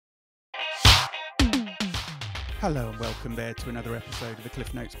Hello and welcome there to another episode of the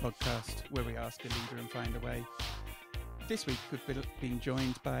Cliff Notes podcast, where we ask a leader and find a way. This week we've been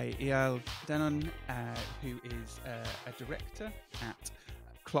joined by Eyal Danon, who is a director at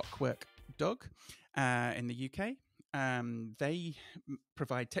Clockwork Dog in the UK. They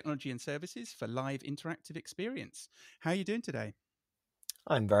provide technology and services for live interactive experience. How are you doing today?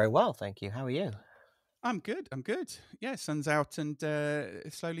 I'm very well, thank you. How are you? I'm good. Yeah, sun's out, and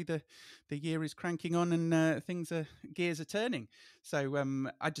slowly the year is cranking on, and gears are turning. So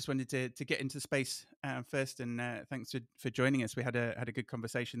I just wanted to get into space first, and thanks for joining us. We had a good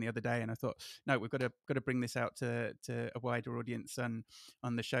conversation the other day, and I thought, no, we've got to bring this out to a wider audience on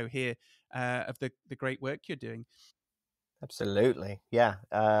the show here of the great work you're doing. Absolutely, yeah.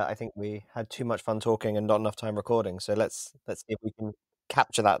 I think we had too much fun talking and not enough time recording. So let's see if we can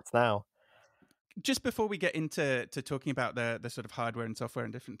capture that now. Just before we get into talking about the sort of hardware and software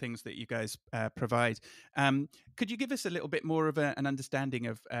and different things that you guys provide, could you give us a little bit more of an understanding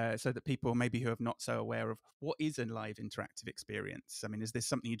of, so that people maybe who are not so aware of what is a live interactive experience? I mean, is this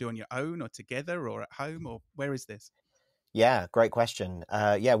something you do on your own or together or at home, or where is this? Yeah, great question.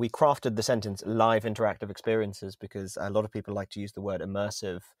 Yeah, we crafted the sentence live interactive experiences because a lot of people like to use the word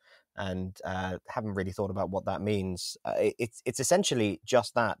immersive and haven't really thought about what that means. It's essentially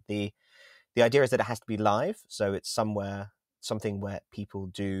just that. The idea is that it has to be live, so it's something where people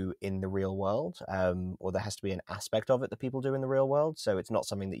do in the real world, or there has to be an aspect of it that people do in the real world. So it's not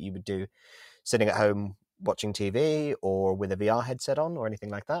something that you would do sitting at home watching TV or with a VR headset on or anything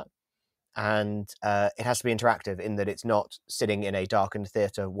like that. And it has to be interactive in that it's not sitting in a darkened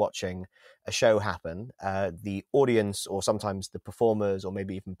theatre watching a show happen. The audience, or sometimes the performers, or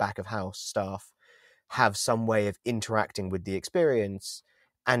maybe even back of house staff, have some way of interacting with the experience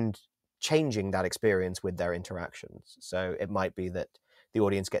and changing that experience with their interactions. So it might be that the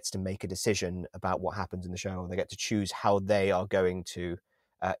audience gets to make a decision about what happens in the show, or they get to choose how they are going to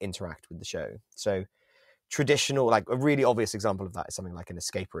interact with the show. So traditional, like a really obvious example of that is something like an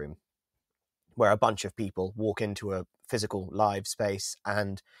escape room, where a bunch of people walk into a physical live space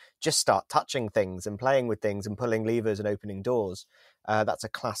and just start touching things and playing with things and pulling levers and opening doors. That's a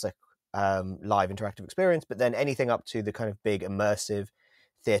classic live interactive experience. But then anything up to the kind of big immersive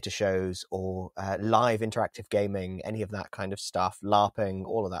theatre shows or live interactive gaming, any of that kind of stuff, LARPing,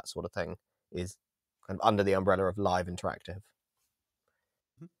 all of that sort of thing is kind of under the umbrella of live interactive.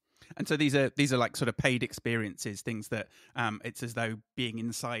 And so these are like sort of paid experiences, things that it's as though being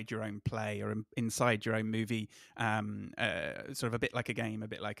inside your own play or inside your own movie, sort of a bit like a game, a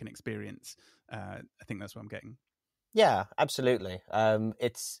bit like an experience. I think that's what I'm getting. Yeah, absolutely.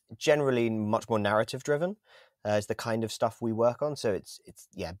 It's generally much more narrative driven. Is the kind of stuff we work on. So it's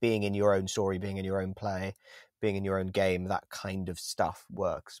being in your own story, being in your own play, being in your own game. That kind of stuff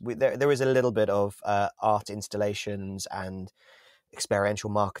works. There is a little bit of art installations and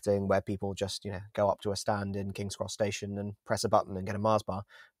experiential marketing where people just go up to a stand in King's Cross Station and press a button and get a Mars bar.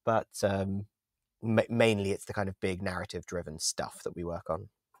 But mainly it's the kind of big narrative driven stuff that we work on.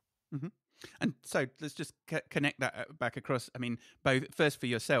 Mm-hmm. And so let's just connect that back across. I mean, both first for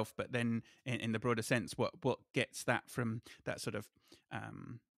yourself, but then in the broader sense, what gets that from that sort of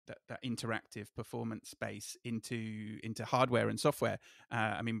that interactive performance space into hardware and software?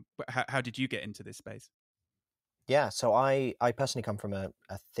 I mean, how did you get into this space? Yeah, so I personally come from a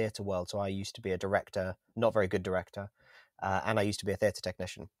theatre world. So I used to be a director, not very good director, and I used to be a theatre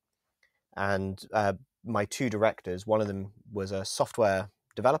technician. And my two directors, one of them was a software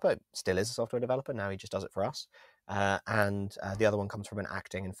developer, still is a software developer, now he just does it for us. And the other one comes from an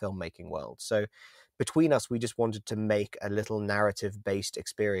acting and filmmaking world. So between us, we just wanted to make a little narrative-based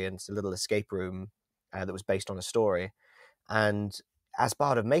experience, a little escape room that was based on a story. And as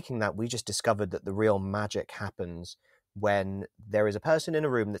part of making that, we just discovered that the real magic happens when there is a person in a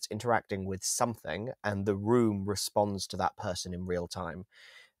room that's interacting with something and the room responds to that person in real time.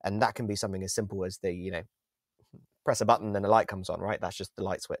 And that can be something as simple as press a button and a light comes on, right? That's just the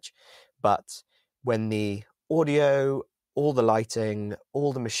light switch. But when the audio, all the lighting,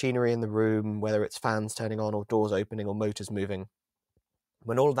 all the machinery in the room, whether it's fans turning on or doors opening or motors moving,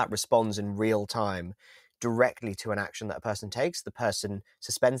 when all of that responds in real time directly to an action that a person takes, the person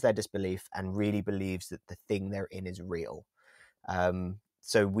suspends their disbelief and really believes that the thing they're in is real.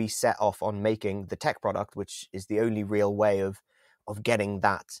 So we set off on making the tech product, which is the only real way of getting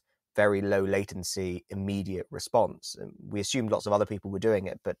that very low latency, immediate response. And we assumed lots of other people were doing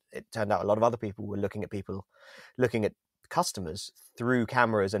it, but it turned out a lot of other people were looking at customers through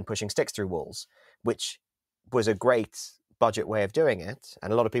cameras and pushing sticks through walls, which was a great budget way of doing it.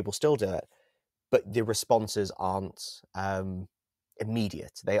 And a lot of people still do it, but the responses aren't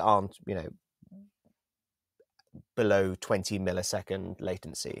immediate. They aren't, below 20 millisecond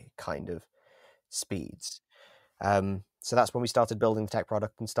latency kind of speeds. So that's when we started building the tech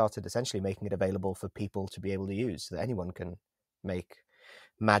product and started essentially making it available for people to be able to use, so that anyone can make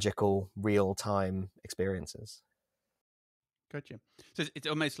magical real-time experiences. Gotcha. So it's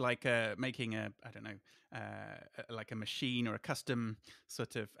almost like making like a machine or a custom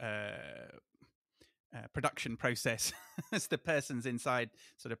sort of production process as the person's inside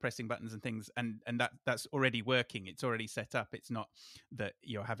sort of pressing buttons and things, and that's already working. It's already set up. It's not that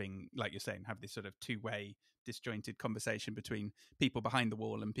you're having, like you're saying, have this sort of two-way disjointed conversation between people behind the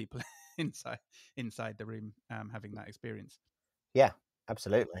wall and people inside the room having that experience. Yeah,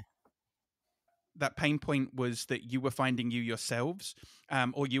 absolutely. That pain point was that you were finding you yourselves,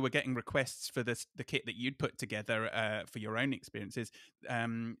 or you were getting requests for the kit that you'd put together for your own experiences,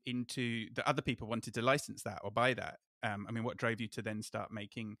 into the other people wanted to license that or buy that. I mean, what drove you to then start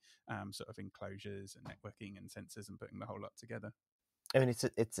making sort of enclosures and networking and sensors and putting the whole lot together? I mean,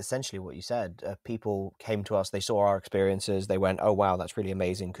 it's essentially what you said. People came to us, they saw our experiences, they went, "Oh wow, that's really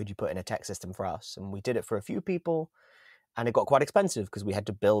amazing. Could you put in a tech system for us?" And we did it for a few people, and it got quite expensive because we had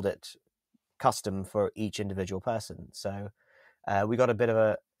to build it custom for each individual person. So we got a bit of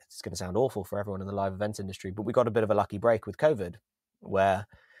a, it's going to sound awful for everyone in the live events industry, but we got a bit of a lucky break with COVID, where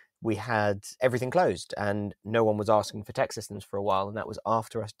we had everything closed and no one was asking for tech systems for a while. And that was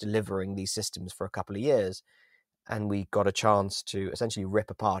after us delivering these systems for a couple of years. And we got a chance to essentially rip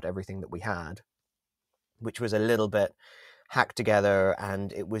apart everything that we had, which was a little bit hacked together,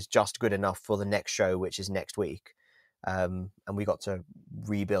 and it was just good enough for the next show, which is next week. And we got to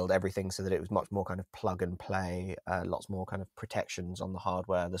rebuild everything so that it was much more kind of plug and play, lots more kind of protections on the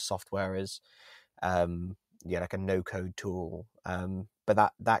hardware. The software is like a no-code tool.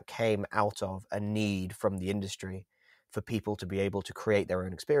 But that came out of a need from the industry for people to be able to create their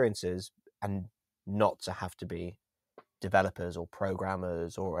own experiences and not to have to be developers or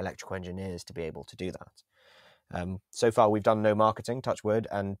programmers or electrical engineers to be able to do that. So far, we've done no marketing, touch wood,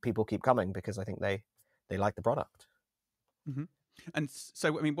 and people keep coming because I think they like the product. Mm-hmm. And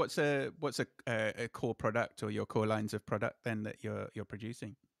so, I mean, what's a core product or your core lines of product then that you're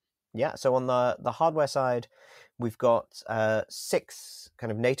producing? Yeah, so on the hardware side, we've got 6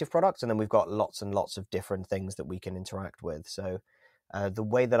 kind of native products, and then we've got lots and lots of different things that we can interact with. So the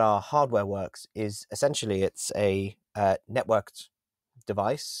way that our hardware works is essentially it's a networked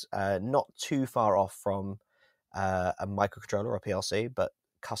device, not too far off from a microcontroller or a PLC, but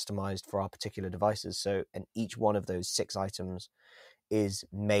customized for our particular devices. So, and each one of those 6 items is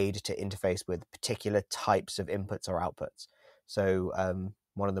made to interface with particular types of inputs or outputs. So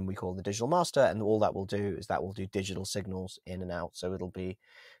one of them we call the digital master, and all that will do is that will do digital signals in and out. So it'll be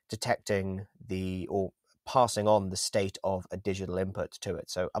detecting or passing on the state of a digital input to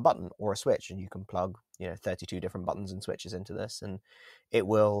it. So a button or a switch, and you can plug 32 different buttons and switches into this, and it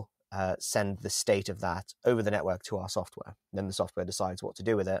will send the state of that over the network to our software. Then the software decides what to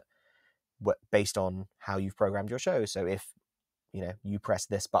do with it based on how you've programmed your show. So if you press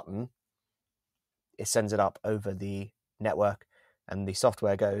this button, it sends it up over the network, and the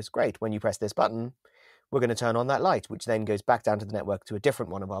software goes, great, when you press this button, we're going to turn on that light, which then goes back down to the network to a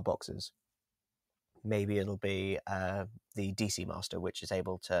different one of our boxes. Maybe it'll be the DC master, which is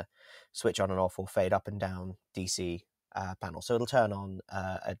able to switch on and off or fade up and down DC panel. So it'll turn on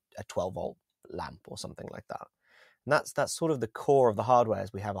a 12-volt lamp or something like that. And that's sort of the core of the hardware,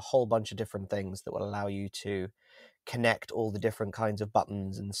 is we have a whole bunch of different things that will allow you to connect all the different kinds of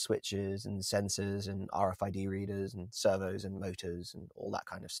buttons and switches and sensors and RFID readers and servos and motors and all that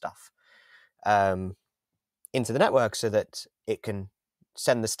kind of stuff into the network, so that it can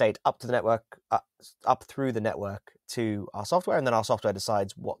send the state up to the network, up through the network to our software, and then our software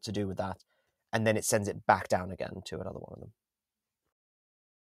decides what to do with that, and then it sends it back down again to another one of them.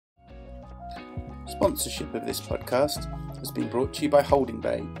 Sponsorship of this podcast has been brought to you by Holding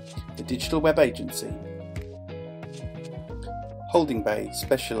Bay, the digital web agency. Holding Bay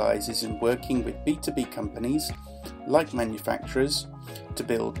specialises in working with B2B companies like manufacturers to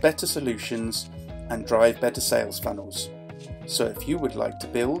build better solutions and drive better sales funnels. So if you would like to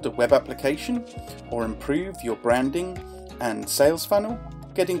build a web application or improve your branding and sales funnel,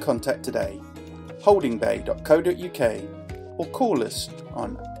 get in contact today. holdingbay.co.uk or call us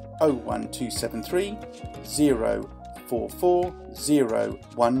on 01273 044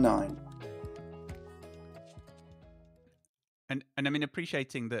 019. And I mean,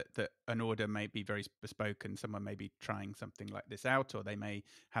 appreciating that an order may be very bespoke, and someone may be trying something like this out, or they may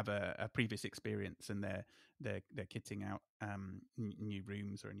have a previous experience and they're kitting out new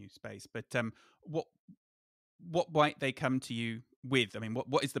rooms or a new space. But what might they come to you with? I mean,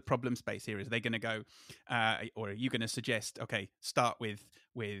 what is the problem space here? Is they going to go, or are you going to suggest, okay, start with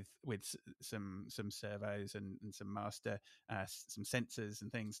some servos and some master, some sensors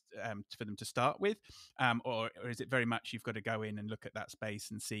and things for them to start with, or is it very much you've got to go in and look at that space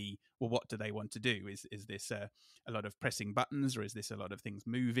and see, well, what do they want to do? Is this a lot of pressing buttons, or is this a lot of things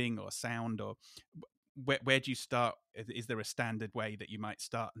moving or sound, or where do you start? Is there a standard way that you might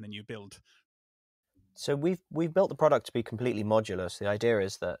start and then you build? So we've built the product to be completely modular. So the idea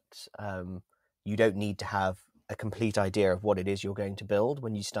is that you don't need to have a complete idea of what it is you're going to build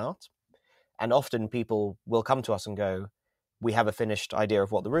when you start. And often people will come to us and go, we have a finished idea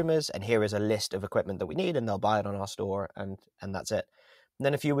of what the room is, and here is a list of equipment that we need, and they'll buy it on our store, and that's it. And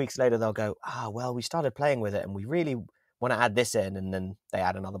then a few weeks later, they'll go, well, we started playing with it, and we really want to add this in, and then they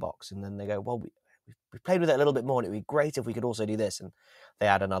add another box, and then they go, well, we played with it a little bit more, and it'd be great if we could also do this, and they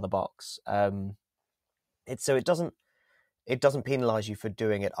add another box. It doesn't penalize you for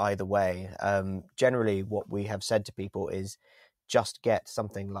doing it either way. Generally, what we have said to people is just get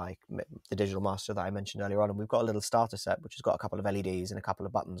something like the Digital Master that I mentioned earlier on, and we've got a little starter set which has got a couple of LEDs and a couple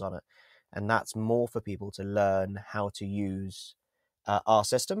of buttons on it, and that's more for people to learn how to use our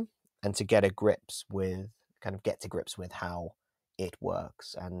system and to get to grips with how it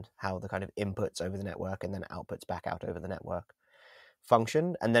works and how the kind of inputs over the network and then outputs back out over the network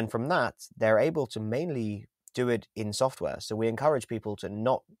function. And then from that, they're able to mainly do it in software. So we encourage people to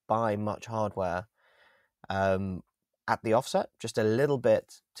not buy much hardware at the offset, just a little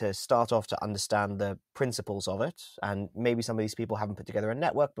bit to start off to understand the principles of it. And maybe some of these people haven't put together a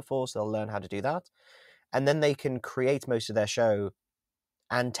network before, so they'll learn how to do that. And then they can create most of their show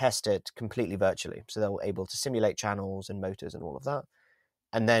and test it completely virtually. So they're able to simulate channels and motors and all of that.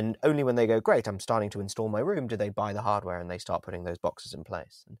 And then only when they go, great, I'm starting to install my room, do they buy the hardware and they start putting those boxes in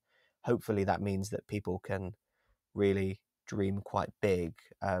place. And hopefully that means that people can really dream quite big.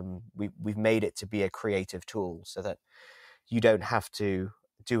 We've made it to be a creative tool so that you don't have to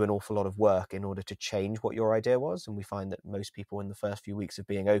do an awful lot of work in order to change what your idea was. And we find that most people in the first few weeks of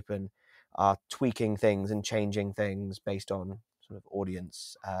being open are tweaking things and changing things based on sort of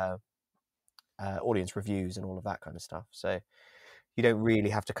audience reviews and all of that kind of stuff. So you don't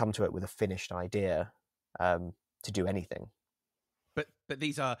really have to come to it with a finished idea to do anything. But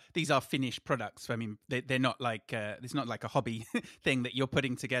these are finished products. I mean, they're not like it's not like a hobby thing that you're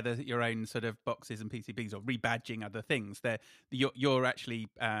putting together your own sort of boxes and PCBs or rebadging other things. You're actually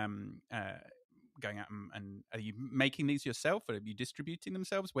going out and are you making these yourself, or are you distributing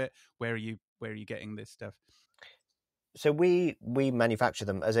themselves? Where are you getting this stuff? So we manufacture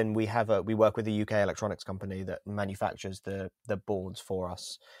them, as in we work with a UK electronics company that manufactures the boards for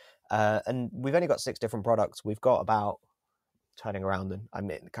us, and we've only got 6 different products. We've got about, turning around, and I'm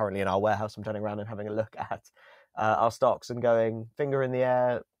currently in our warehouse, I'm turning around and having a look at our stocks and going, finger in the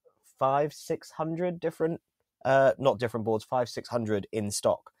air, 500-600 different not different boards, 500-600 in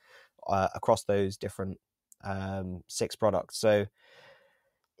stock across those different 6 products. So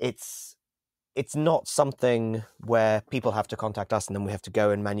it's not something where people have to contact us and then we have to go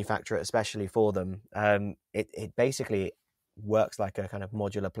and manufacture it especially for them. It basically works like a kind of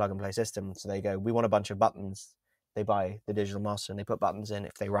modular plug and play system. So they go, we want a bunch of buttons. They buy the Digital Master and they put buttons in.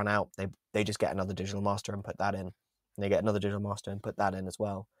 If they run out, they just get another Digital Master and put that in. And they get another Digital Master and put that in as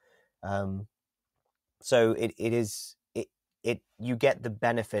well. So you get the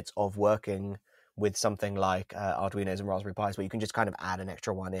benefits of working with something like Arduinos and Raspberry Pis, where you can just kind of add an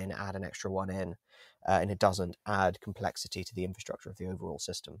extra one in, and it doesn't add complexity to the infrastructure of the overall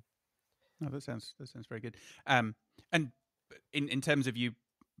system. Oh, that sounds very good. And in terms of you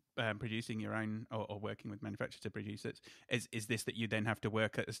producing your own or working with manufacturers to produce it, is this that you then have to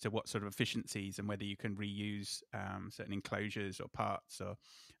work as to what sort of efficiencies and whether you can reuse certain enclosures or parts or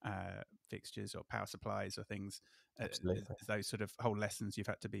fixtures or power supplies or things? Absolutely. Those sort of whole lessons you've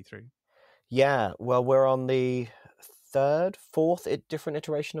had to be through. Yeah, well, we're on the 3rd, 4th different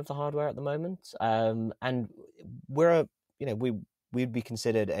iteration of the hardware at the moment, and we're we'd be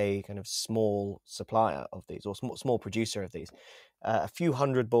considered a kind of small supplier of these, or small producer of these. A few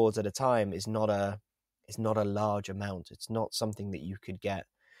hundred boards at a time is not a large amount. It's not something that you could get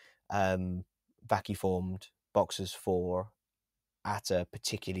vacuum formed boxes for at a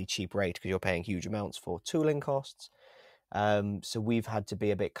particularly cheap rate, because you're paying huge amounts for tooling costs. So we've had to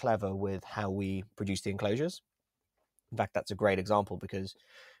be a bit clever with how we produce the enclosures. In fact, that's a great example because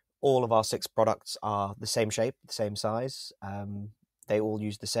all of our 6 products are the same shape, the same size. They all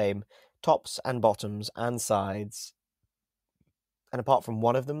use the same tops and bottoms and sides, and apart from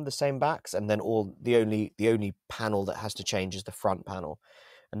one of them, the same backs. And then the only panel that has to change is the front panel.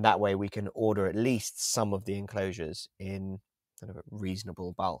 and that way we can order at least some of the enclosures in kind of a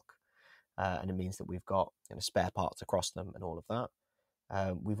reasonable bulk, and it means that we've got spare parts across them and all of that.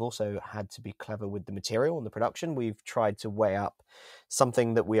 We've also had to be clever with the material and the production. We've tried to weigh up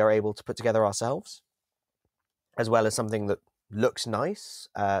something that we are able to put together ourselves, as well as something that looks nice,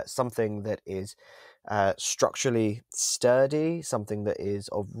 something that is structurally sturdy, something that is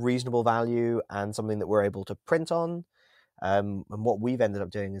of reasonable value, and something that we're able to print on. And what we've ended up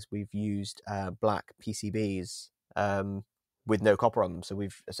doing is we've used black PCBs with no copper on them. So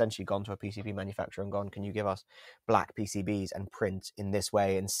we've essentially gone to a PCB manufacturer and gone, can you give us black PCBs and print in this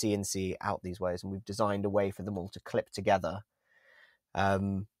way and CNC out these ways? And we've designed a way for them all to clip together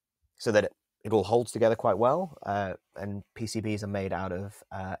so that it all holds together quite well. And PCBs are made out of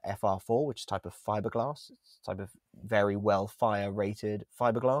FR4, which is a type of fiberglass. It's a type of very well fire rated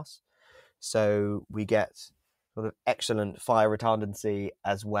fiberglass. So we get sort of excellent fire retardancy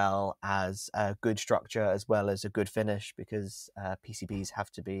as well as a good structure, as well as a good finish, because PCBs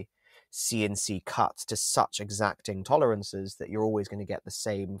have to be CNC cut to such exacting tolerances that you're always going to get the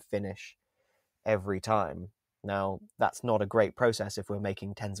same finish every time. Now, that's not a great process if we're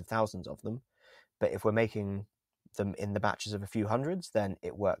making tens of thousands of them, but if we're making them in the batches of a few hundreds, then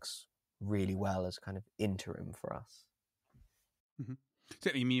it works really well as kind of interim for us. Mm-hmm.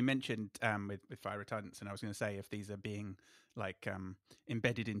 So you mentioned with fire retardants, and I was going to say if these are being like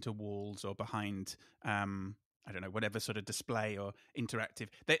embedded into walls or behind, I don't know, whatever sort of display or interactive.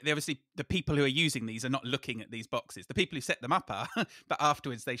 They obviously, the people who are using these are not looking at these boxes. The people who set them up are, but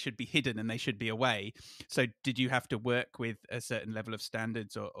afterwards they should be hidden and they should be away. So did you have to work with a certain level of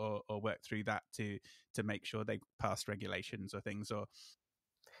standards or work through that to make sure they passed regulations or things? Or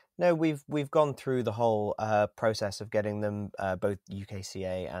no, we've gone through the whole process of getting them both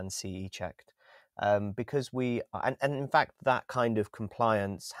UKCA and CE checked, because and in fact that kind of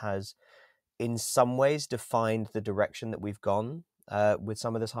compliance has in some ways defined the direction that we've gone with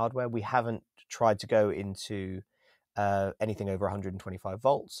some of this hardware. We haven't tried to go into anything over 125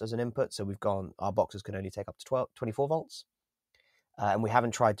 volts as an input, so our boxes can only take up to 24 volts, and we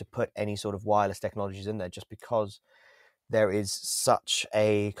haven't tried to put any sort of wireless technologies in there just because there is such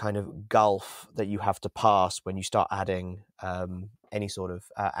a kind of gulf that you have to pass when you start adding any sort of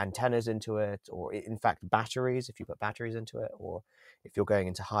antennas into it, or in fact batteries, if you put batteries into it, or if you're going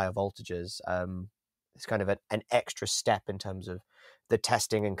into higher voltages. It's kind of an extra step in terms of the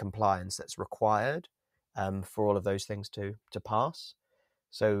testing and compliance that's required for all of those things to pass.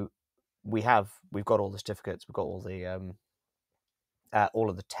 So we've got all the certificates, we've got all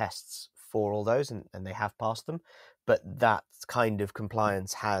of the tests for all those, and they have passed them. But that kind of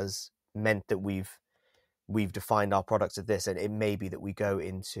compliance has meant that we've defined our products as this, and it may be that we go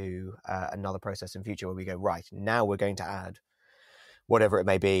into another process in future where we go, right, now we're going to add whatever it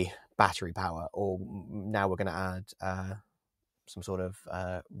may be, battery power, or now we're going to add some sort of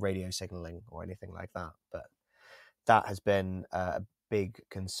radio signaling or anything like that. But that has been a big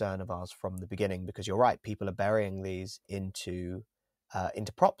concern of ours from the beginning, because you're right, people are burying these into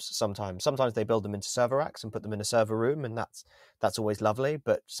props sometimes. Sometimes they build them into server racks and put them in a server room, and that's always lovely,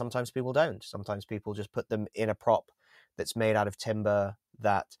 but sometimes people don't. Sometimes people just put them in a prop that's made out of timber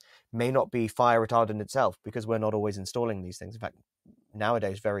that may not be fire retardant itself, because we're not always installing these things. In fact,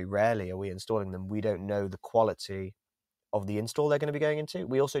 nowadays, very rarely are we installing them. We don't know the quality of the install they're going to be going into.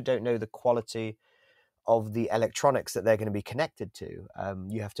 We also don't know the quality of the electronics that they're going to be connected to.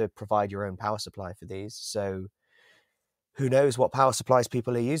 You have to provide your own power supply for these, so who knows what power supplies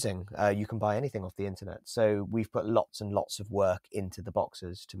people are using. You can buy anything off the internet. So we've put lots and lots of work into the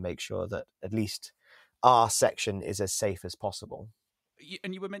boxes to make sure that at least our section is as safe as possible.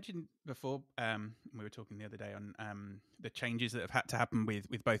 And you were mentioning before, we were talking the other day on the changes that have had to happen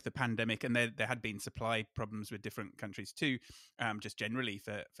with both the pandemic, and there had been supply problems with different countries too, just generally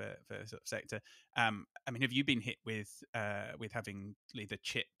for sort of sector. I mean, have you been hit with having either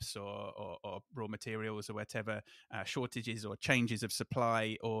chips or raw materials or whatever, shortages or changes of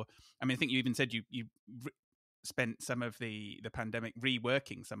supply? Or, I mean, I think you even said you spent some of the pandemic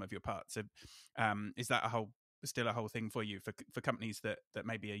reworking some of your parts. So, is that still a whole thing for you, for companies that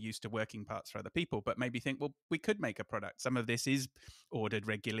maybe are used to working parts for other people, but maybe think, well, we could make a product. Some of this is ordered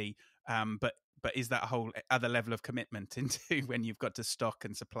regularly, but is that a whole other level of commitment into when you've got to stock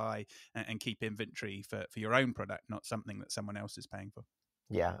and supply and keep inventory for your own product, not something that someone else is paying for?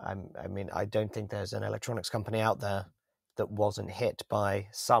 Yeah, I mean, I don't think there's an electronics company out there that wasn't hit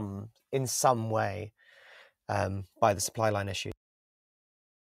in some way by the supply line issue.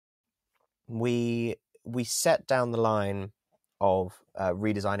 We set down the line of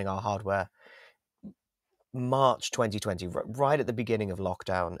redesigning our hardware March 2020, right at the beginning of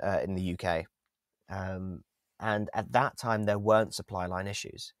lockdown in the UK. And at that time, there weren't supply line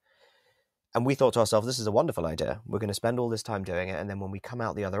issues. And we thought to ourselves, this is a wonderful idea. We're going to spend all this time doing it. And then when we come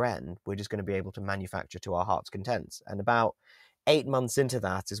out the other end, we're just going to be able to manufacture to our heart's content. And about 8 months into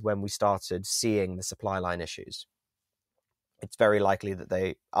that is when we started seeing the supply line issues. It's very likely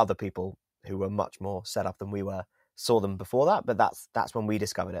that other people who were much more set up than we were saw them before that, but that's when we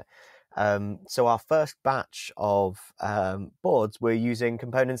discovered it. So our first batch of boards were using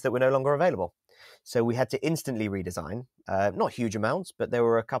components that were no longer available. So we had to instantly redesign, not huge amounts, but there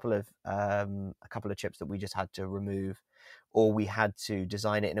were a couple of chips that we just had to remove, or we had to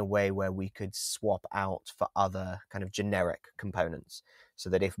design it in a way where we could swap out for other kind of generic components, so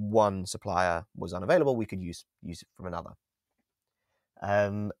that if one supplier was unavailable, we could use it from another.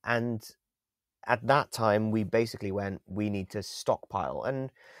 And at that time, we basically went, we need to stockpile.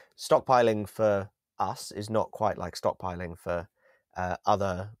 And stockpiling for us is not quite like stockpiling for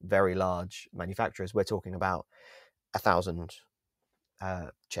other very large manufacturers. We're talking about 1,000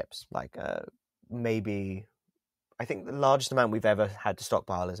 chips. Like maybe, I think the largest amount we've ever had to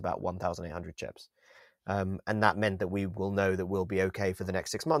stockpile is about 1,800 chips. And that meant that we will know that we'll be okay for the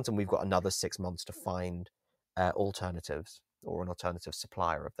next 6 months, and we've got another 6 months to find alternatives or an alternative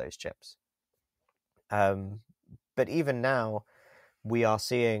supplier of those chips. But even now, we are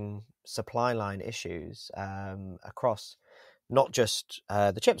seeing supply line issues across not just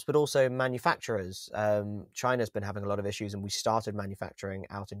the chips, but also manufacturers. China's been having a lot of issues, and we started manufacturing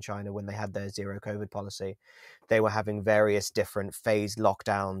out in China when they had their zero COVID policy. They were having various different phased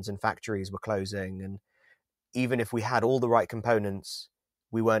lockdowns, and factories were closing. And even if we had all the right components,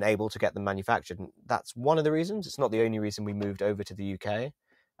 we weren't able to get them manufactured. And that's one of the reasons. It's not the only reason we moved over to the UK.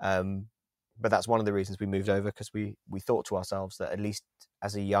 But that's one of the reasons we moved over, because we thought to ourselves that at least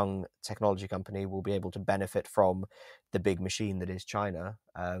as a young technology company, we'll be able to benefit from the big machine that is China.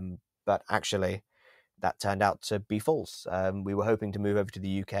 But actually, that turned out to be false. We were hoping to move over to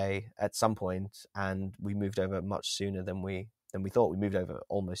the UK at some point, and we moved over much sooner than we thought. We moved over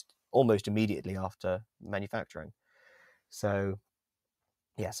almost immediately after manufacturing. So,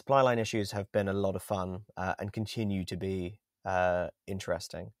 yeah, supply line issues have been a lot of fun and continue to be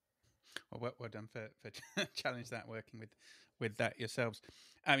interesting. Well, well done for challenge that, working with that yourselves.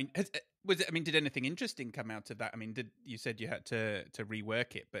 I mean, was it? I mean, did anything interesting come out of that? I mean, you said you had to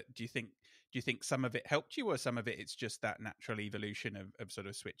rework it, but do you think some of it helped you, or some of it's just that natural evolution of sort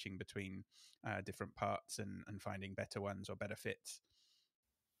of switching between different parts and finding better ones or better fits?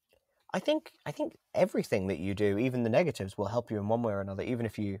 I think everything that you do, even the negatives, will help you in one way or another, even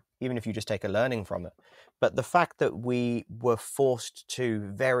if you just take a learning from it. But the fact that we were forced to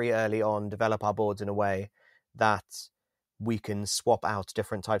very early on develop our boards in a way that we can swap out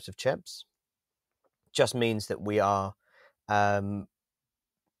different types of chips just means that we are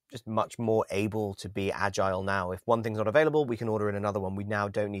just much more able to be agile now. If one thing's not available, we can order in another one. We now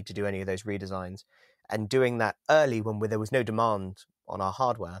don't need to do any of those redesigns. And doing that early when there was no demand on our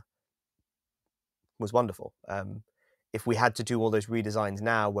hardware was wonderful. If we had to do all those redesigns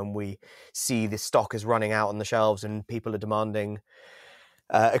now, when we see the stock is running out on the shelves and people are demanding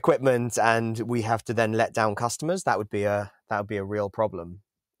equipment, and we have to then let down customers, that would be a real problem.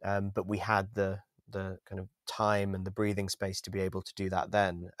 But we had the kind of time and the breathing space to be able to do that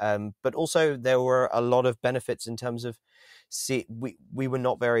then. But also there were a lot of benefits in terms of we were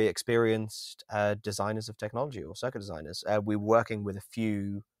not very experienced designers of technology or circuit designers. We were working with a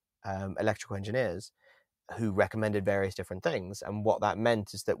few electrical engineers who recommended various different things. And what that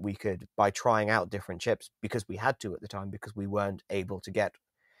meant is that we could, by trying out different chips, because we had to at the time, because we weren't able to get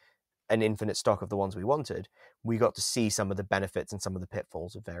an infinite stock of the ones we wanted, we got to see some of the benefits and some of the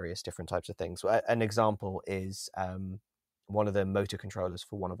pitfalls of various different types of things. So an example is one of the motor controllers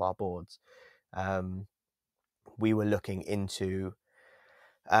for one of our boards. We were looking into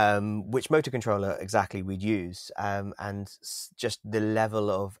which motor controller exactly we'd use, and just the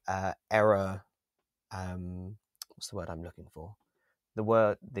level of error. What's the word I'm looking for?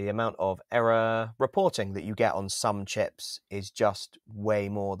 The amount of error reporting that you get on some chips is just way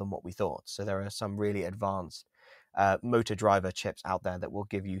more than what we thought. So there are some really advanced motor driver chips out there that will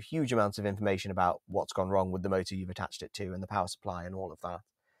give you huge amounts of information about what's gone wrong with the motor you've attached it to and the power supply and all of that,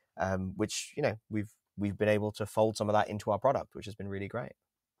 which we've been able to fold some of that into our product, which has been really great.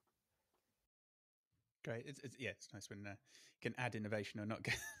 Great. It's nice when you can add innovation or not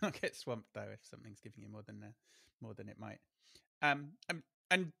get swamped though if something's giving you more than it might. And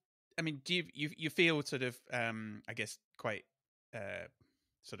I mean, do you feel sort of I guess quite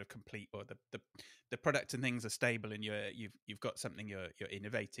sort of complete, or the product and things are stable, and you've got something you're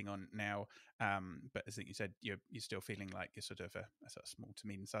innovating on now. But as I think you said, you're still feeling like you're sort of a sort of small to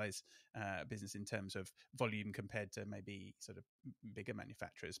medium size business in terms of volume compared to maybe sort of bigger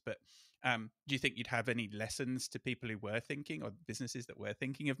manufacturers. But do you think you'd have any lessons to people who were thinking, or businesses that were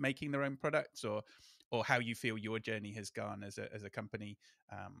thinking of making their own products, or how you feel your journey has gone as a company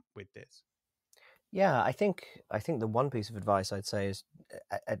with this? Yeah, I think the one piece of advice I'd say is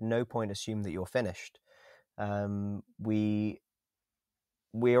at no point assume that you're finished. We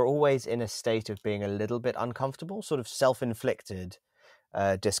are always in a state of being a little bit uncomfortable, sort of self-inflicted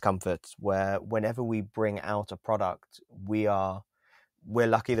discomfort, where whenever we bring out a product, we're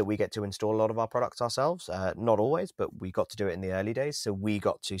lucky that we get to install a lot of our products ourselves. Not always, but we got to do it in the early days, so we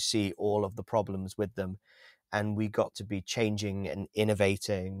got to see all of the problems with them, and we got to be changing and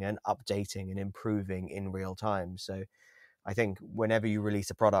innovating and updating and improving in real time. So I think whenever you release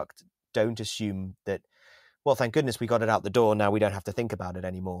a product, don't assume that, well, thank goodness we got it out the door, now we don't have to think about it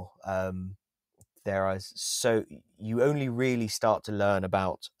anymore. You only really start to learn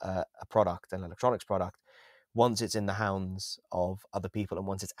about a product, an electronics product, once it's in the hands of other people and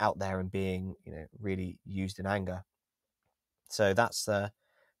once it's out there and being, really used in anger. So that's the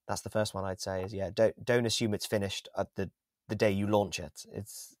first one I'd say is, don't assume it's finished at the day you launch it.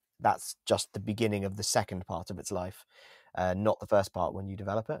 That's just the beginning of the second part of its life, not the first part when you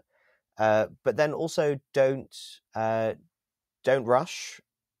develop it. But then also don't rush,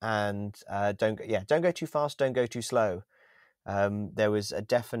 and don't go too fast, don't go too slow. There was a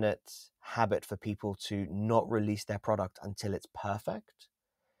definite habit for people to not release their product until it's perfect,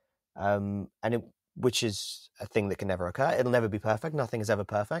 which is a thing that can never occur. It'll never be perfect. Nothing is ever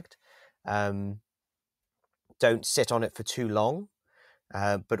perfect. Don't sit on it for too long,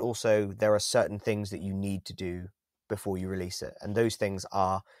 but also there are certain things that you need to do before you release it, and those things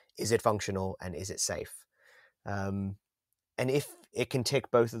are: is it functional and is it safe? And if it can tick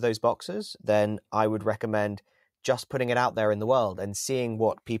both of those boxes, then I would recommend just putting it out there in the world and seeing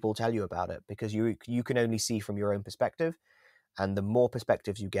what people tell you about it, because you can only see from your own perspective, and the more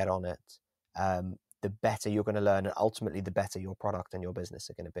perspectives you get on it, the better you're going to learn, and ultimately the better your product and your business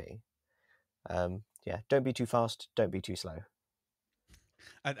are going to be. Don't be too fast, don't be too slow.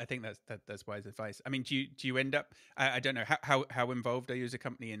 I think that's wise advice. I mean, do you end up? I don't know how involved are you as a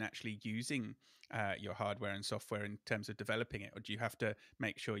company in actually using your hardware and software in terms of developing it, or do you have to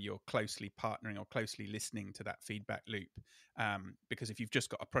make sure you're closely partnering or closely listening to that feedback loop? Because if you've just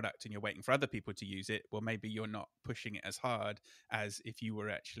got a product and you're waiting for other people to use it, well, maybe you're not pushing it as hard as if you were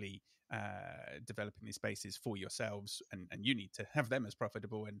actually developing these spaces for yourselves, and you need to have them as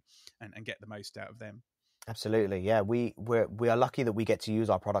profitable and get the most out of them. Absolutely, yeah. We are lucky that we get to use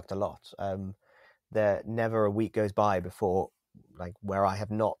our product a lot. There never a week goes by before, like, where I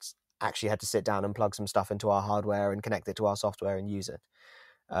have not actually had to sit down and plug some stuff into our hardware and connect it to our software and use it.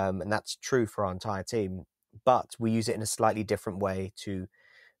 And that's true for our entire team. But we use it in a slightly different way to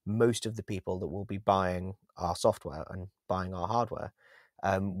most of the people that will be buying our software and buying our hardware.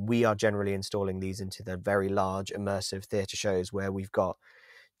 We are generally installing these into the very large immersive theatre shows where we've got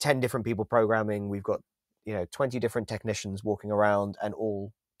 10 different people programming. We've got 20 different technicians walking around and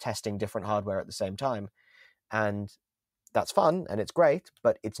all testing different hardware at the same time. And that's fun and it's great,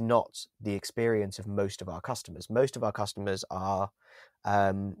 but it's not the experience of most of our customers. Most of our customers are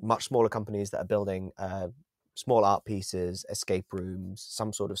much smaller companies that are building small art pieces, escape rooms,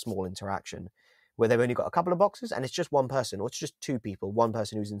 some sort of small interaction, where they've only got a couple of boxes and it's just one person, or it's just two people, one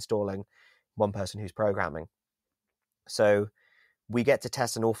person who's installing, one person who's programming. So we get to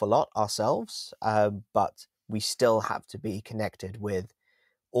test an awful lot ourselves, but we still have to be connected with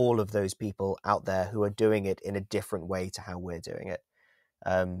all of those people out there who are doing it in a different way to how we're doing it.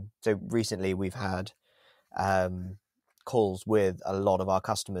 So recently we've had calls with a lot of our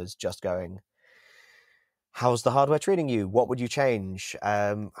customers just going, how's the hardware treating you? What would you change?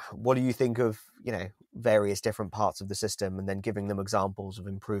 What do you think of, various different parts of the system, and then giving them examples of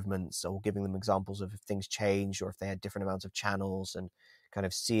improvements, or giving them examples of if things changed or if they had different amounts of channels, and kind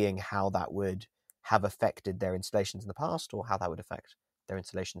of seeing how that would have affected their installations in the past or how that would affect their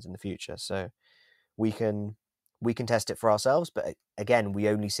installations in the future. So we can test it for ourselves, but again, we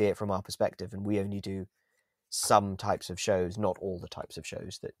only see it from our perspective, and we only do some types of shows, not all the types of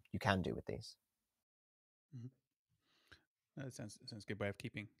shows that you can do with these. Mm-hmm. That sounds a good way of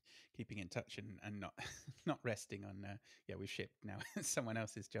keeping in touch and not not resting on we've shipped now. It's someone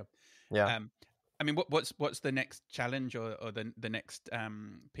else's job. Yeah. I mean, what's the next challenge or the next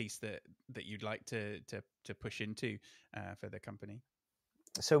piece that you'd like to push into for the company?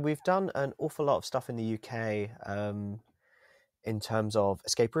 So we've done an awful lot of stuff in the UK in terms of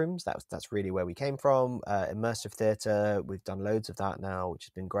escape rooms, that's really where we came from. Immersive theatre, we've done loads of that now, which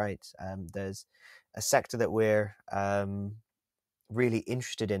has been great. There's a sector that we're really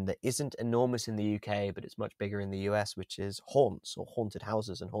interested in that isn't enormous in the UK, but it's much bigger in the US, which is haunts or haunted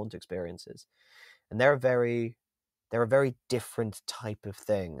houses and haunt experiences. And they're a very different type of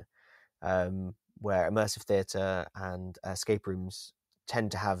thing, where immersive theatre and escape rooms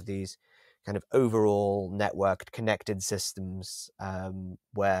tend to have these kind of overall networked connected systems,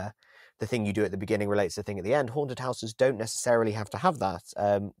 where the thing you do at the beginning relates to the thing at the end. Haunted houses don't necessarily have to have that.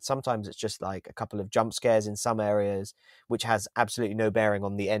 Sometimes it's just like a couple of jump scares in some areas, which has absolutely no bearing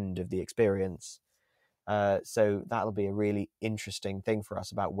on the end of the experience. So that'll be a really interesting thing for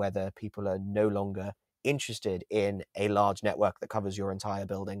us about whether people are no longer interested in a large network that covers your entire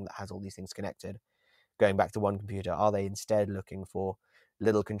building that has all these things connected, going back to one computer. Are they instead looking for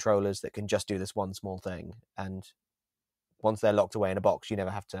little controllers that can just do this one small thing? And once they're locked away in a box, you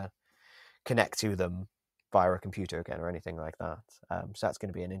never have to connect to them via a computer again or anything like that. So that's going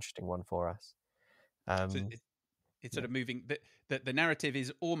to be an interesting one for us. So it's sort of moving. The narrative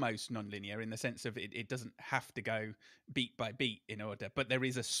is almost non-linear in the sense of it doesn't have to go beat by beat in order, but there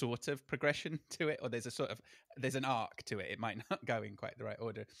is a sort of progression to it, or there's an arc to it. It might not go in quite the right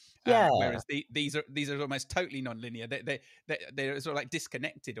order. Whereas these are almost totally non-linear. They're sort of like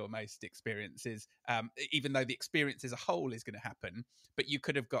disconnected almost experiences, even though the experience as a whole is going to happen. But you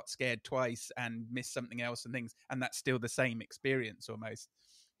could have got scared twice and missed something else and things, and that's still the same experience almost.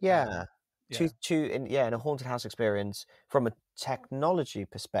 Yeah. Yeah. In a haunted house experience, from a technology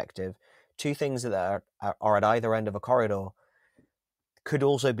perspective, two things that are at either end of a corridor could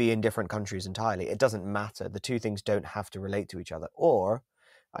also be in different countries entirely. It doesn't matter. The two things don't have to relate to each other. Or,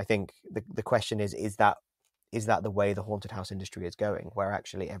 I think the question is that the way the haunted house industry is going, where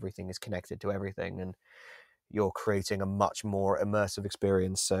actually everything is connected to everything and you're creating a much more immersive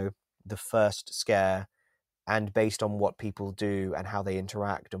experience. So the first scare, and based on what people do and how they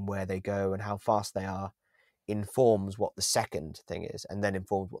interact and where they go and how fast they are, informs what the second thing is, and then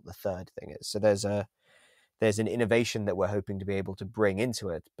informs what the third thing is. So there's an innovation that we're hoping to be able to bring into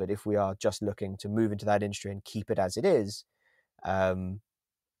it. But if we are just looking to move into that industry and keep it as it is, then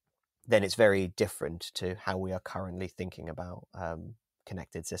it's very different to how we are currently thinking about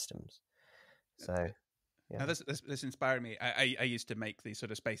connected systems. So Now this inspired me. I used to make these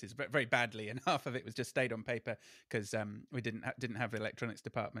sort of spaces very badly, and half of it was just stayed on paper because we didn't have the electronics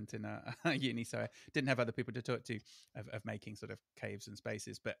department in our uni, so I didn't have other people to talk to of making sort of caves and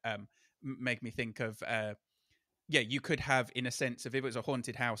spaces. But made me think of you could have, in a sense, if it was a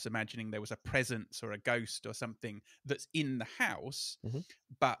haunted house, imagining there was a presence or a ghost or something that's in the house,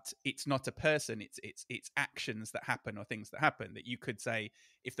 but it's not a person. It's actions that happen or things that happen. That you could say,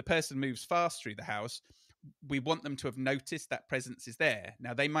 if the person moves fast through the house, we want them to have noticed that presence is there.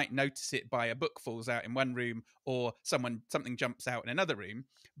 Now they might notice it by a book falls out in one room or something jumps out in another room,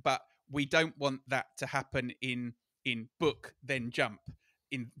 but we don't want that to happen in book then jump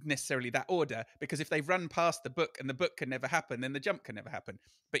in necessarily that order, because if they've run past the book and the book can never happen, then the jump can never happen.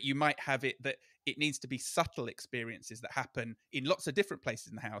 But you might have it that it needs to be subtle experiences that happen in lots of different places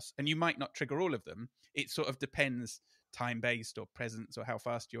in the house, and you might not trigger all of them. It sort of depends, time-based or presence or how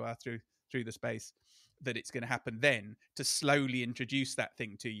fast you are through the space, that it's going to happen then, to slowly introduce that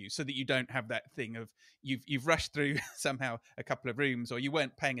thing to you, so that you don't have that thing of you've rushed through somehow a couple of rooms, or you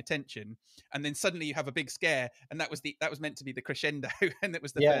weren't paying attention, and then suddenly you have a big scare, and that was meant to be the crescendo, and that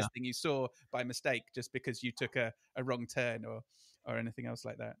was the first thing you saw by mistake, just because you took a wrong turn or anything else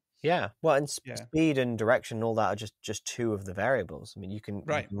like that. Yeah, well, and speed and direction and all that are just two of the variables. I mean, you can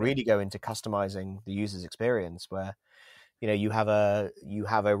really go into customizing the user's experience, where you have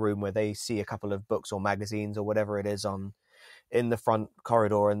a room where they see a couple of books or magazines or whatever it is in the front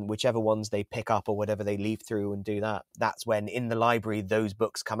corridor, and whichever ones they pick up or whatever they leaf through and do that, that's when in the library those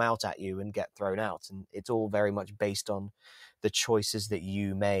books come out at you and get thrown out. And it's all very much based on the choices that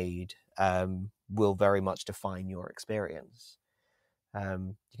you made, will very much define your experience.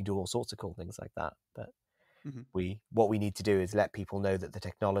 You can do all sorts of cool things like that, but what we need to do is let people know that the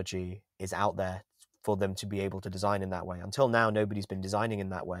technology is out there for them to be able to design in that way. Until now, nobody's been designing in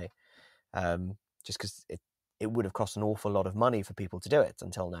that way, just because it would have cost an awful lot of money for people to do it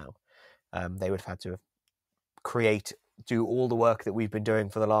until now. They would have had to do all the work that we've been doing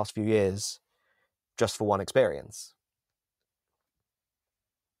for the last few years just for one experience.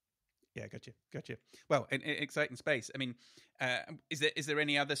 Yeah, gotcha. Well, an exciting space. I mean, is there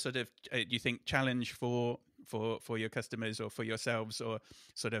any other sort of do you think challenge for for your customers or for yourselves, or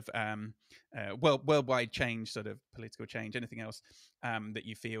sort of worldwide change, sort of political change, anything else that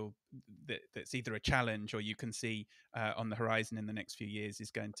you feel that's either a challenge or you can see on the horizon in the next few years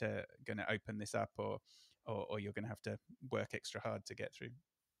is going to open this up, or you're going to have to work extra hard to get through?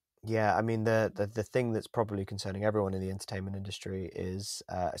 Yeah, I mean the thing that's probably concerning everyone in the entertainment industry is,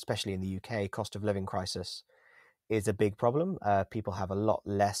 especially in the UK, cost of living crisis is a big problem. People have a lot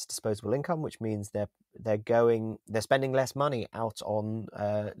less disposable income, which means they're spending less money out on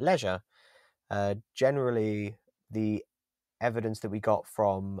leisure. Generally, the evidence that we got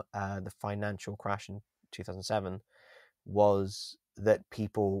from the financial crash in 2007 was that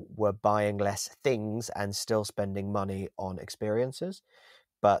people were buying less things and still spending money on experiences.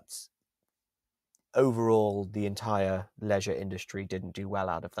 But overall, the entire leisure industry didn't do well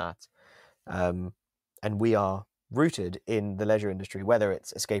out of that. And we are rooted in the leisure industry, whether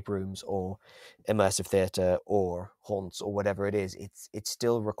it's escape rooms or immersive theatre or haunts or whatever it is. It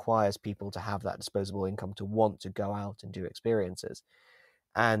still requires people to have that disposable income to want to go out and do experiences.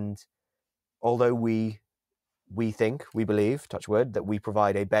 And although we believe, touch wood, that we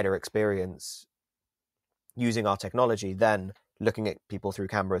provide a better experience using our technology than looking at people through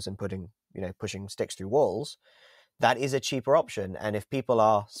cameras and pushing sticks through walls, that is a cheaper option. And if people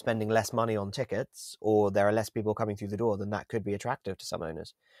are spending less money on tickets, or there are less people coming through the door, then that could be attractive to some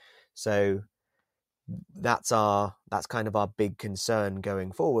owners. So that's kind of our big concern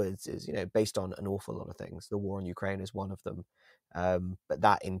going forwards, is, based on an awful lot of things. The war in Ukraine is one of them. But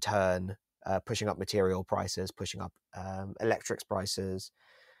that in turn, pushing up material prices, pushing up electrics prices,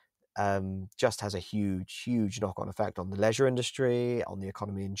 just has a huge knock-on effect on the leisure industry, on the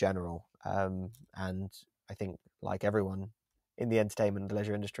economy in general. And I think, like everyone in the entertainment and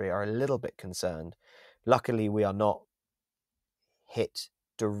leisure industry, are a little bit concerned. Luckily, we are not hit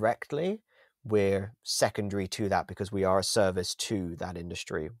directly. We're secondary to that because we are a service to that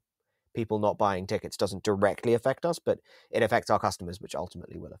industry. People not buying tickets doesn't directly affect us, but it affects our customers, which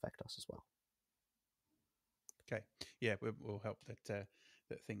ultimately will affect us as well. Okay, yeah, we'll help that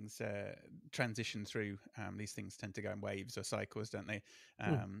things transition through. These things tend to go in waves or cycles, don't they?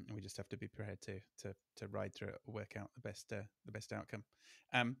 And we just have to be prepared to ride through it, or work out the best outcome.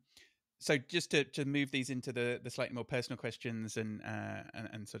 So just to move these into the slightly more personal questions and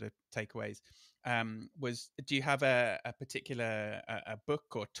sort of takeaways, do you have a particular a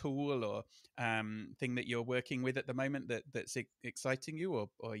book or tool or thing that you're working with at the moment that's exciting you,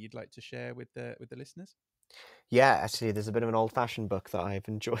 or you'd like to share with the listeners? Yeah, actually, there's a bit of an old-fashioned book that I've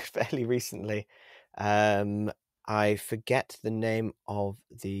enjoyed fairly recently. I forget the name of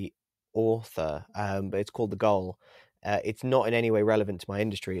the author, but it's called The Goal. It's not in any way relevant to my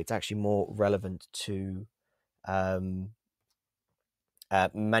industry. It's actually more relevant to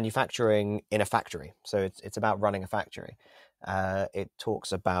manufacturing in a factory. So it's about running a factory. It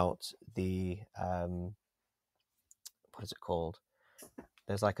talks about the what is it called?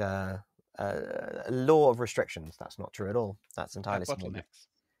 There's like a law of restrictions. That's not true at all. That's entirely Bottlenecks.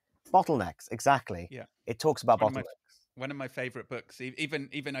 Bottlenecks, exactly. Yeah, it talks about bottlenecks. One of my favorite books,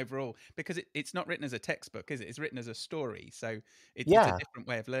 even overall, because it's not written as a textbook, is it? It's written as a story, so it's a different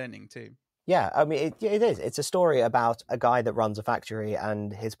way of learning too. Yeah, I mean, it is. It's a story about a guy that runs a factory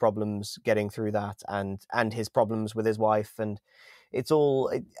and his problems getting through that, and his problems with his wife, and it's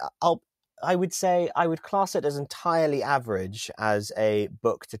all. I would say I would class it as entirely average as a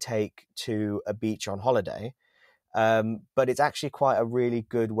book to take to a beach on holiday, but it's actually quite a really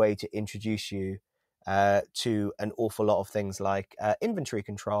good way to introduce you to an awful lot of things like inventory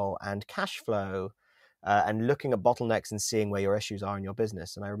control and cash flow, and looking at bottlenecks and seeing where your issues are in your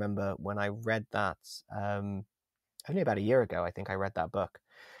business. And I remember when I read that, only about a year ago, I think I read that book,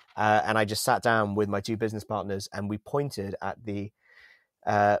 and I just sat down with my two business partners and we pointed at the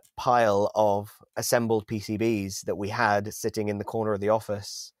pile of assembled PCBs that we had sitting in the corner of the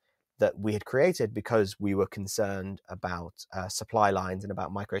office that we had created because we were concerned about supply lines and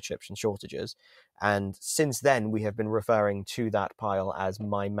about microchips and shortages. And since then, we have been referring to that pile as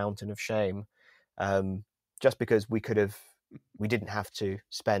my mountain of shame, just because we didn't have to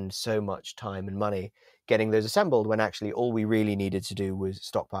spend so much time and money getting those assembled, when actually all we really needed to do was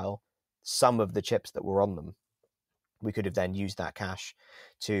stockpile some of the chips that were on them. We could have then used that cash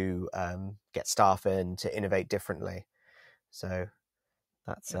to get staff in, to innovate differently. So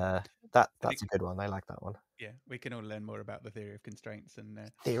that's a good one. I like that one. Yeah, we can all learn more about the theory of constraints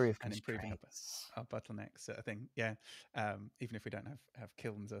Theory of and improving constraints. our bottlenecks sort of thing. Yeah, even if we don't have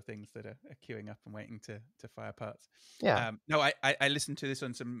kilns or things that are queuing up and waiting to fire parts. Yeah. No, I listened to this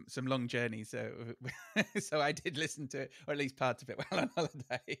on some long journeys, so I did listen to it, or at least part of it, while on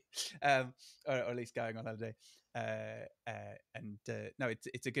holiday, or at least going on holiday. No,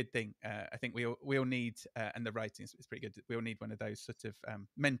 it's a good thing. I think we all need, and the writing is pretty good. We all need one of those sort of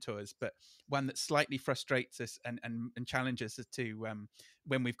mentors, but one that slightly frustrates us and challenges us to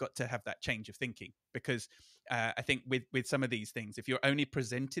when we've got to have that change of thinking. Because I think with some of these things, if you're only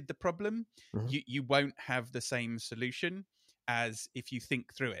presented the problem, you won't have the same solution as if you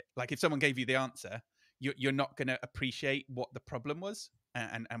think through it. Like if someone gave you the answer, you're not going to appreciate what the problem was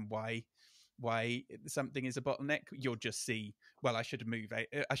and why something is a bottleneck. You'll just see, well, I should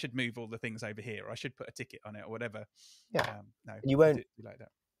move all the things over here, or I should put a ticket on it, or whatever. Yeah. No, You I won't do like that.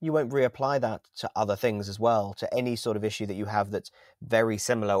 You won't reapply that to other things as well, to any sort of issue that you have that's very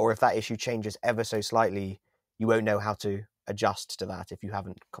similar, or if that issue changes ever so slightly, you won't know how to adjust to that if you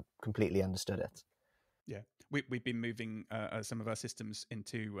haven't completely understood it. Yeah, we've been moving some of our systems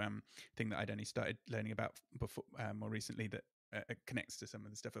into thing that I'd only started learning about before more recently, that connects to some of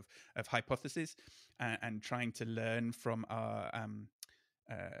the stuff of hypothesis and trying to learn from our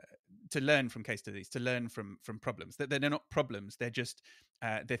to learn from case studies, to learn from problems. That they're not problems; they're just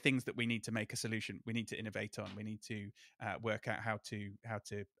they're things that we need to make a solution. We need to innovate on. We need to work out how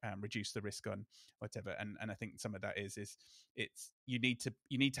to reduce the risk on whatever. And I think some of that is it's you need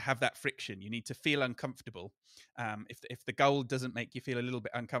to have that friction. You need to feel uncomfortable. If the goal doesn't make you feel a little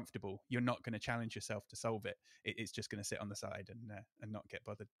bit uncomfortable, you're not going to challenge yourself to solve it. It's just going to sit on the side and not get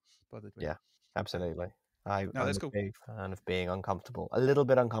bothered with. Yeah, absolutely. I'm No, that's a cool. big fan of being uncomfortable, a little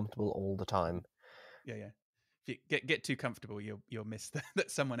bit uncomfortable all the time. Yeah. If you get too comfortable, you'll miss that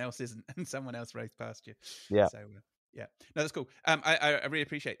someone else isn't, and someone else raced past you. Yeah. So yeah, no, that's cool. I really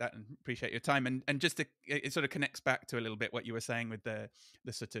appreciate that and appreciate your time. And just it sort of connects back to a little bit what you were saying with the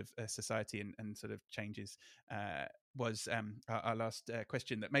sort of society and sort of changes. Was our last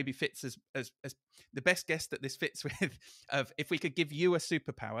question that maybe fits as the best guess that this fits with, of if we could give you a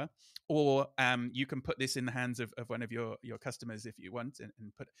superpower, or you can put this in the hands of one of your customers if you want, and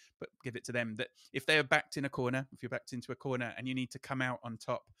give it to them, that if they are backed in a corner, if you're backed into a corner and you need to come out on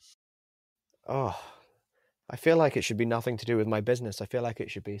top. Oh, I feel like it should be nothing to do with my business. I feel like it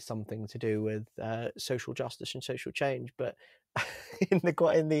should be something to do with social justice and social change. But in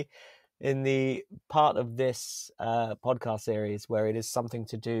the part of this podcast series where it is something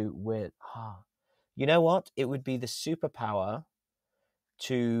to do with, you know what? It would be the superpower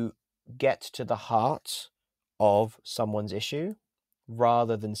to get to the heart of someone's issue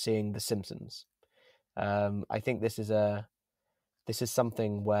rather than seeing The Simpsons. I think this is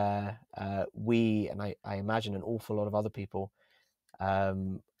something where we, and I imagine an awful lot of other people,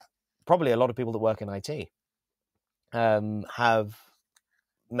 probably a lot of people that work in IT, have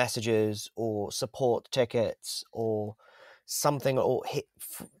messages or support tickets or something, or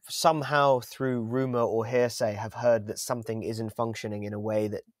somehow through rumor or hearsay have heard that something isn't functioning in a way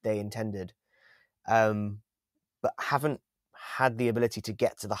that they intended, but haven't had the ability to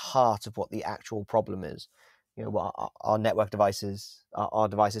get to the heart of what the actual problem is. You know, our network devices, our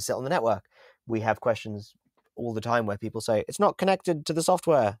devices sit on the network. We have questions all the time where people say, it's not connected to the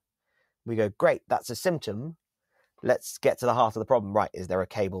software. We go, great, that's a symptom. Let's get to the heart of the problem. Right, is there a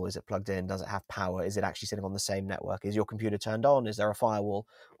cable? Is it plugged in? Does it have power? Is it actually sitting on the same network? Is your computer turned on? Is there a firewall?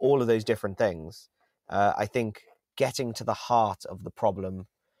 All of those different things. I think getting to the heart of the problem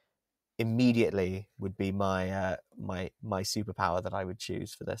immediately would be my superpower that I would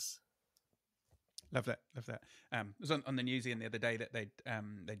choose for this. Love that. It was on the newsy the other day that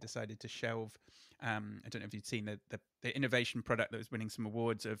they decided to shelve. I don't know if you'd seen the innovation product that was winning some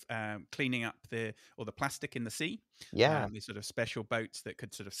awards of cleaning up the plastic in the sea. Yeah, these sort of special boats that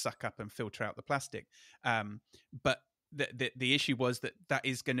could sort of suck up and filter out the plastic. But the issue was that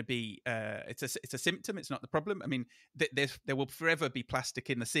is going to be it's a symptom. It's not the problem. I mean, there will forever be plastic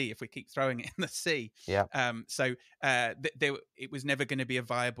in the sea if we keep throwing it in the sea. Yeah. So it was never going to be a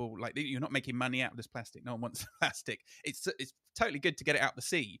viable, like, you're not making money out of this plastic. No one wants plastic. It's totally good to get it out the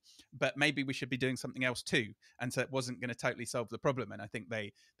sea, but maybe we should be doing something else too. And so it wasn't going to totally solve the problem. And I think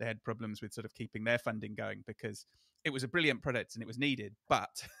they had problems with sort of keeping their funding going, because it was a brilliant product and it was needed,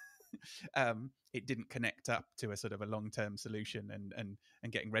 but it didn't connect up to a sort of a long-term solution and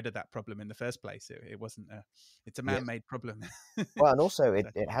getting rid of that problem in the first place. It wasn't it's a man-made problem. Well, and also it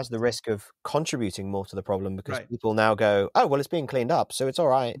has the risk of contributing more to the problem, because Right. people now go, oh, well, it's being cleaned up, so it's all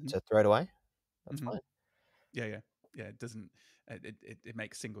right to throw it away. That's fine. Yeah. It doesn't. it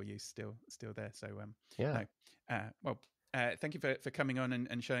makes single use still there. So Yeah, no, well. Thank you for coming on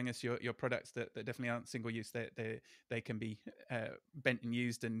and showing us your products that definitely aren't single use. They can be bent and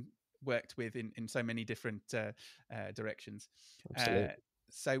used and worked with in so many different directions. absolutely.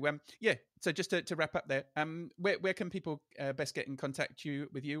 So just to wrap up there, where can people best get in contact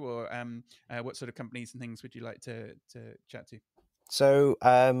with you, or what sort of companies and things would you like to chat to? So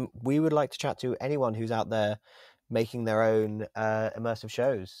we would like to chat to anyone who's out there making their own immersive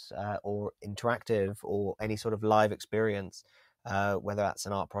shows or interactive or any sort of live experience, whether that's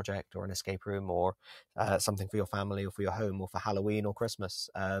an art project or an escape room or something for your family or for your home or for Halloween or Christmas.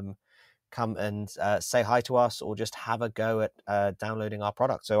 Come and say hi to us, or just have a go at downloading our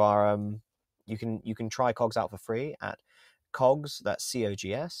product. So you can try Cogs out for free at Cogs, that's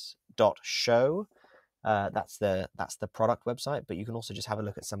COGS.show. That's the product website, but you can also just have a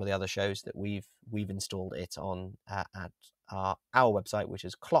look at some of the other shows that we've installed it on at our website, which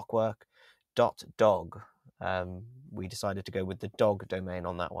is clockwork.dog. We decided to go with the dog domain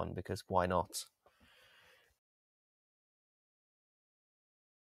on that one because why not?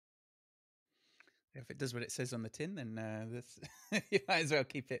 If it does what it says on the tin, then you might as well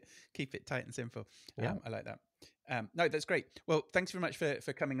keep it tight and simple. Yeah. I like that. No, that's great. Well, thanks very much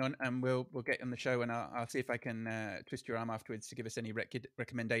for coming on, and we'll get on the show, and I'll see if I can twist your arm afterwards to give us any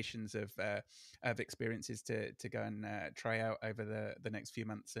recommendations of experiences to go and try out over the next few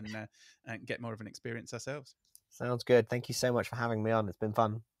months and get more of an experience ourselves. Sounds good. Thank you so much for having me on. It's been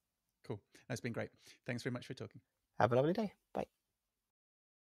fun. Cool. That's been great. Thanks very much for talking. Have a lovely day. Bye.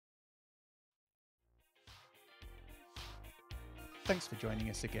 Thanks for joining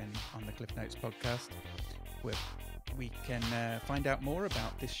us again on the Cliff Notes podcast. We can find out more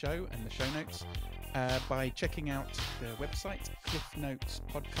about this show and the show notes by checking out the website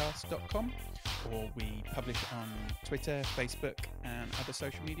cliffnotespodcast.com, or we publish on Twitter, Facebook, and other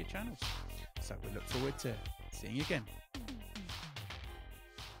social media channels. So we look forward to seeing you again.